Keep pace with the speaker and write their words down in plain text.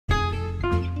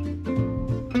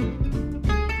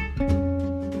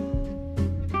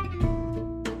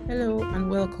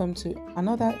welcome to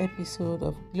another episode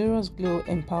of Glorious Glow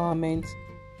Empowerment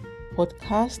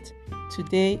Podcast.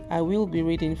 Today I will be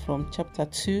reading from chapter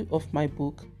 2 of my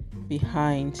book,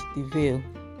 Behind the Veil.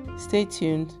 Stay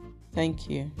tuned. Thank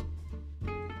you.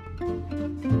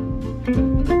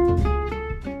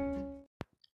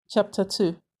 Chapter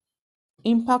 2: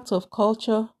 Impact of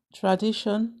Culture,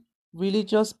 Tradition,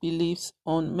 Religious Beliefs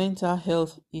on Mental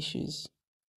Health Issues.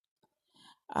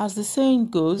 As the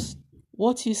saying goes,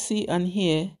 what you see and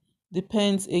hear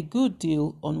depends a good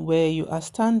deal on where you are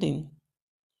standing.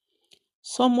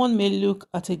 Someone may look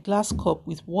at a glass cup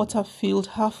with water filled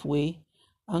halfway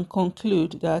and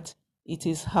conclude that it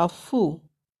is half full,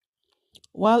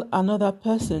 while another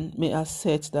person may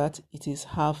assert that it is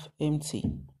half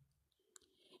empty.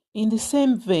 In the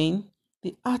same vein,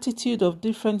 the attitude of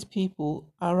different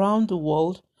people around the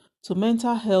world to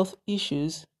mental health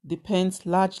issues depends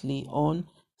largely on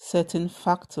certain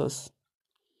factors,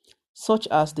 such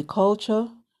as the culture,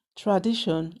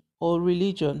 tradition, or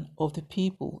religion of the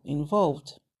people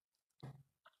involved.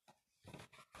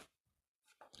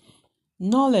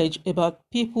 Knowledge about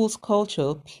people's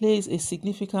culture plays a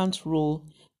significant role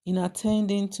in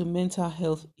attending to mental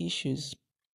health issues.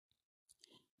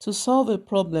 To solve a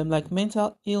problem like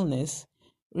mental illness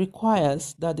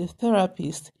requires that the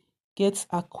therapist gets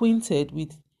acquainted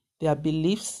with their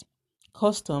beliefs,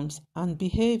 customs, and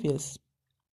behaviors.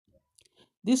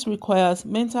 This requires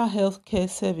mental health care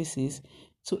services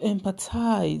to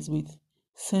empathize with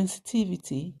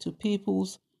sensitivity to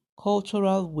people's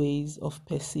cultural ways of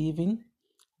perceiving,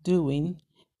 doing,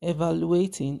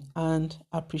 evaluating, and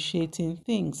appreciating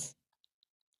things.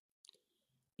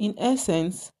 In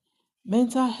essence,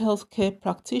 mental health care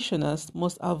practitioners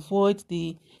must avoid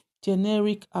the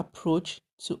generic approach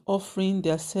to offering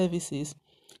their services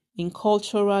in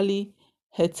culturally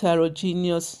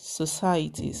heterogeneous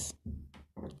societies.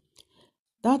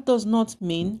 That does not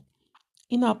mean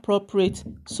inappropriate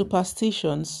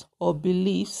superstitions or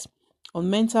beliefs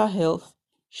on mental health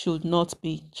should not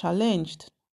be challenged.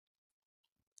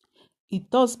 It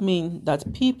does mean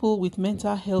that people with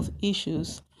mental health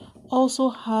issues also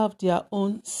have their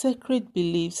own sacred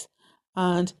beliefs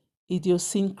and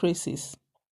idiosyncrasies,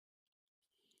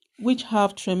 which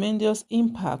have tremendous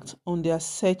impact on their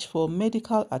search for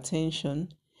medical attention,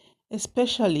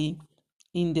 especially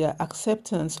in their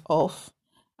acceptance of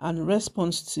and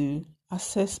response to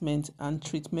assessment and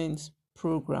treatment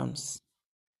programs.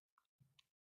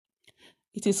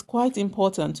 It is quite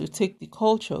important to take the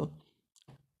culture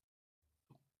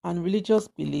and religious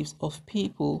beliefs of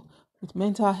people with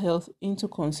mental health into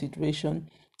consideration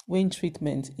when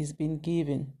treatment is being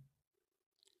given.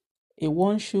 A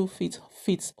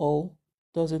one-shoe-fits all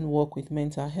doesn't work with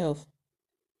mental health.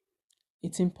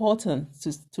 It's important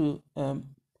to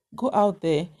go out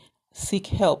there, seek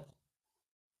help.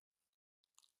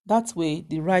 That way,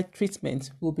 the right treatment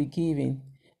will be given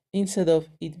instead of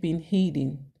it being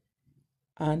hidden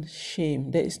and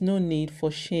shame. There is no need for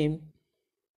shame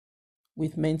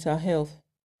with mental health.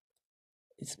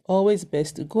 It's always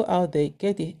best to go out there,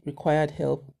 get the required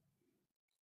help,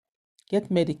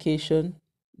 get medication,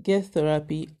 get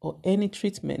therapy, or any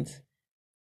treatment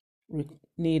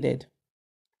needed.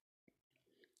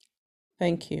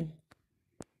 Thank you.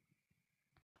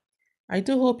 I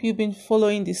do hope you've been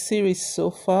following the series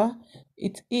so far.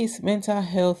 It is Mental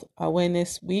Health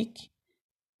Awareness Week,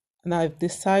 and I've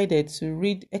decided to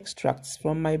read extracts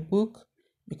from my book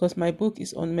because my book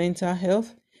is on mental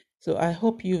health. So I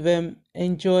hope you've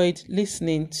enjoyed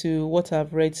listening to what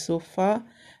I've read so far,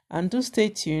 and do stay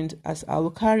tuned as I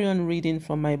will carry on reading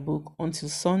from my book until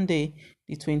Sunday,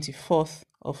 the 24th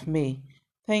of May.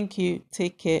 Thank you,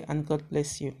 take care, and God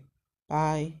bless you.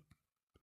 Bye.